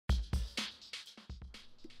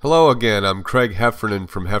Hello again, I'm Craig Heffernan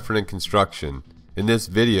from Heffernan Construction. In this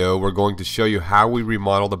video, we're going to show you how we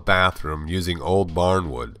remodel the bathroom using old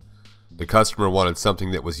Barnwood. The customer wanted something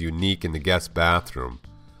that was unique in the guest bathroom.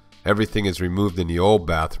 Everything is removed in the old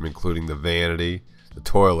bathroom, including the vanity, the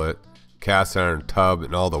toilet, cast iron tub,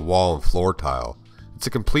 and all the wall and floor tile. It's a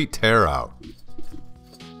complete tear out.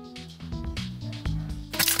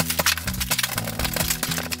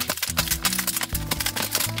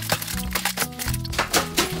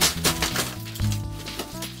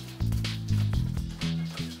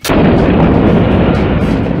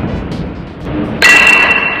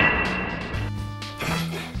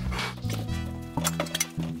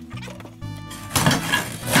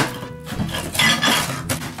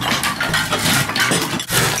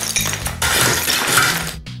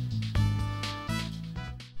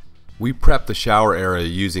 We prep the shower area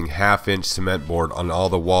using 1/2-inch cement board on all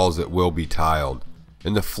the walls that will be tiled.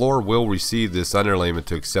 And the floor will receive this underlayment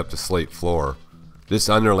to accept a slate floor. This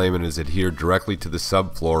underlayment is adhered directly to the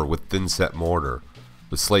subfloor with thin set mortar.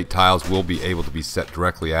 The slate tiles will be able to be set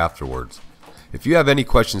directly afterwards. If you have any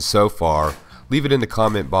questions so far, leave it in the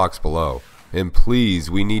comment box below. And please,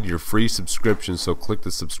 we need your free subscription, so click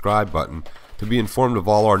the subscribe button to be informed of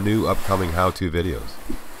all our new upcoming how-to videos.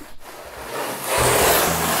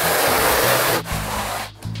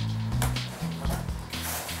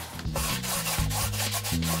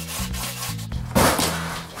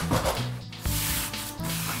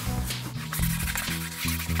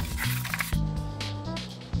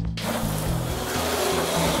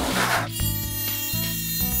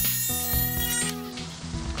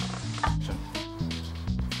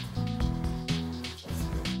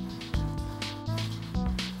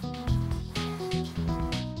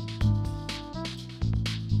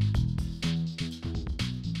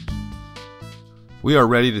 We are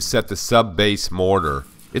ready to set the sub-base mortar.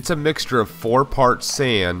 It's a mixture of 4 parts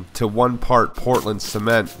sand to 1 part Portland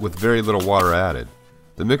cement with very little water added.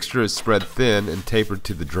 The mixture is spread thin and tapered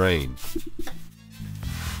to the drain.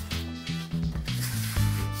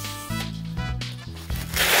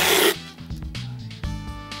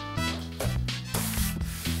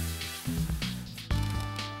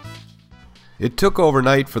 It took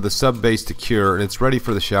overnight for the sub-base to cure, and it's ready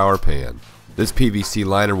for the shower pan. This PVC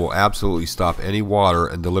liner will absolutely stop any water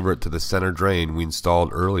and deliver it to the center drain we installed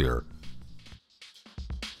earlier.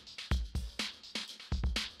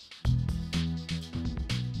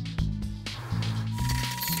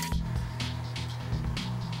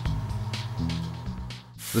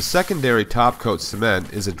 The secondary top coat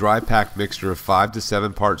cement is a dry packed mixture of 5 to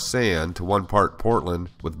 7 parts sand to 1 part Portland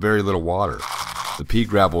with very little water. The pea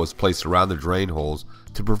gravel is placed around the drain holes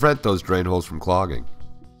to prevent those drain holes from clogging.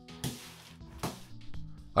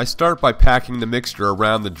 I start by packing the mixture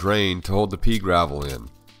around the drain to hold the pea gravel in.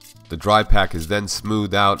 The dry pack is then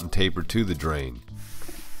smoothed out and tapered to the drain.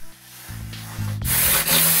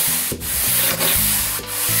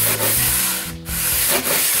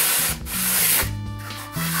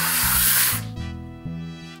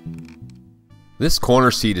 This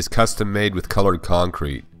corner seat is custom made with colored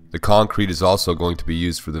concrete. The concrete is also going to be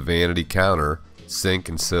used for the vanity counter, sink,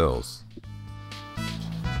 and sills.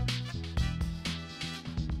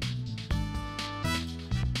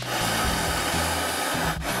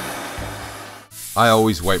 I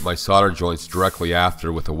always wipe my solder joints directly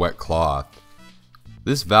after with a wet cloth.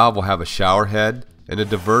 This valve will have a shower head and a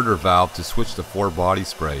diverter valve to switch to 4 body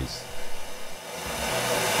sprays.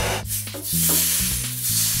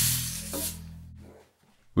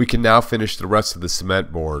 We can now finish the rest of the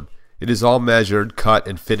cement board. It is all measured, cut,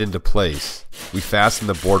 and fit into place. We fasten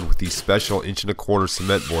the board with these special 1.25"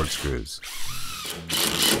 cement board screws.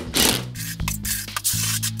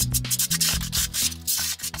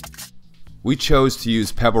 We chose to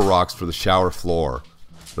use pebble rocks for the shower floor.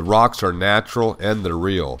 The rocks are natural and they're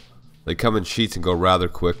real. They come in sheets and go rather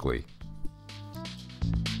quickly.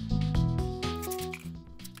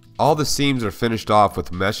 All the seams are finished off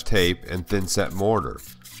with mesh tape and thin set mortar.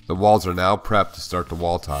 The walls are now prepped to start the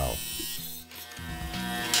wall tile.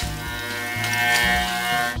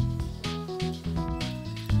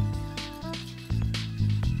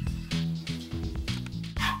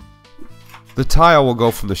 The tile will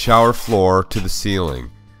go from the shower floor to the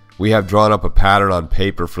ceiling. We have drawn up a pattern on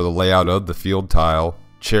paper for the layout of the field tile,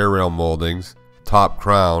 chair rail moldings, top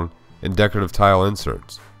crown, and decorative tile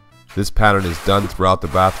inserts. This pattern is done throughout the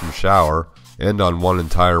bathroom shower and on one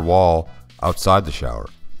entire wall outside the shower.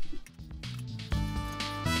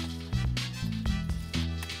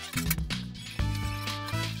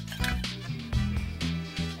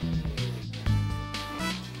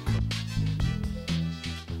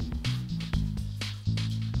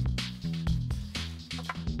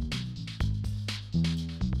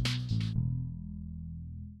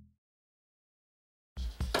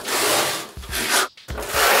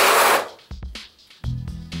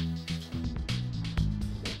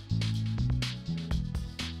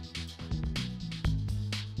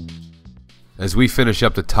 As we finish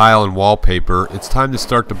up the tile and wallpaper, it's time to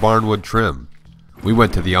start the barnwood trim. We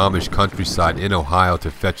went to the Amish countryside in Ohio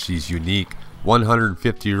to fetch these unique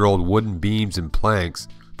 150-year-old wooden beams and planks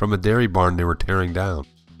from a dairy barn they were tearing down.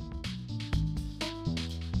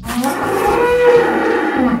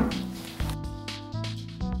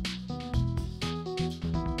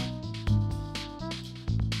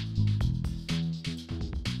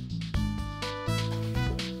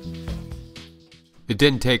 It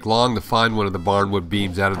didn't take long to find one of the barnwood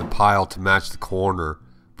beams out of the pile to match the corner,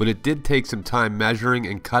 but it did take some time measuring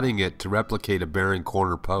and cutting it to replicate a bearing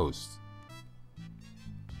corner post.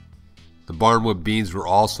 The barnwood beams were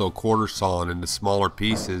also quarter sawn into smaller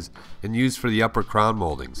pieces and used for the upper crown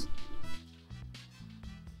moldings.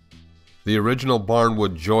 The original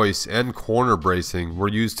barnwood joists and corner bracing were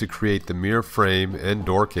used to create the mirror frame and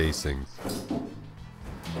door casings.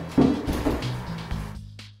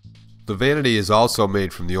 The vanity is also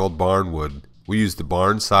made from the old barnwood. We used the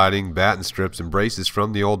barn siding, batten strips, and braces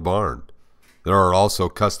from the old barn. There are also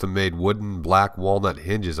custom-made wooden black walnut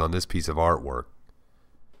hinges on this piece of artwork.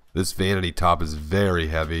 This vanity top is very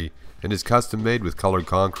heavy and is custom made with colored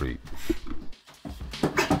concrete.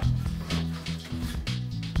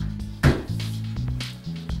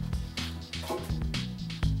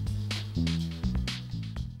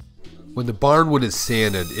 When the barnwood is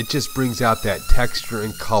sanded, it just brings out that texture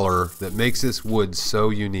and color that makes this wood so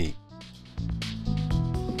unique.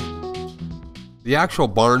 The actual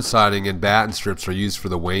barn siding and batten strips are used for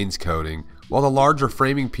the wainscoting, while the larger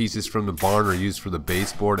framing pieces from the barn are used for the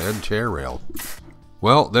baseboard and chair rail.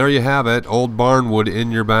 Well, there you have it, old barnwood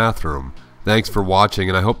in your bathroom. Thanks for watching,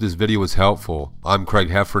 and I hope this video was helpful. I'm Craig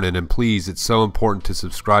Heffernan, and please, it's so important to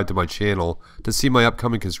subscribe to my channel to see my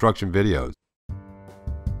upcoming construction videos.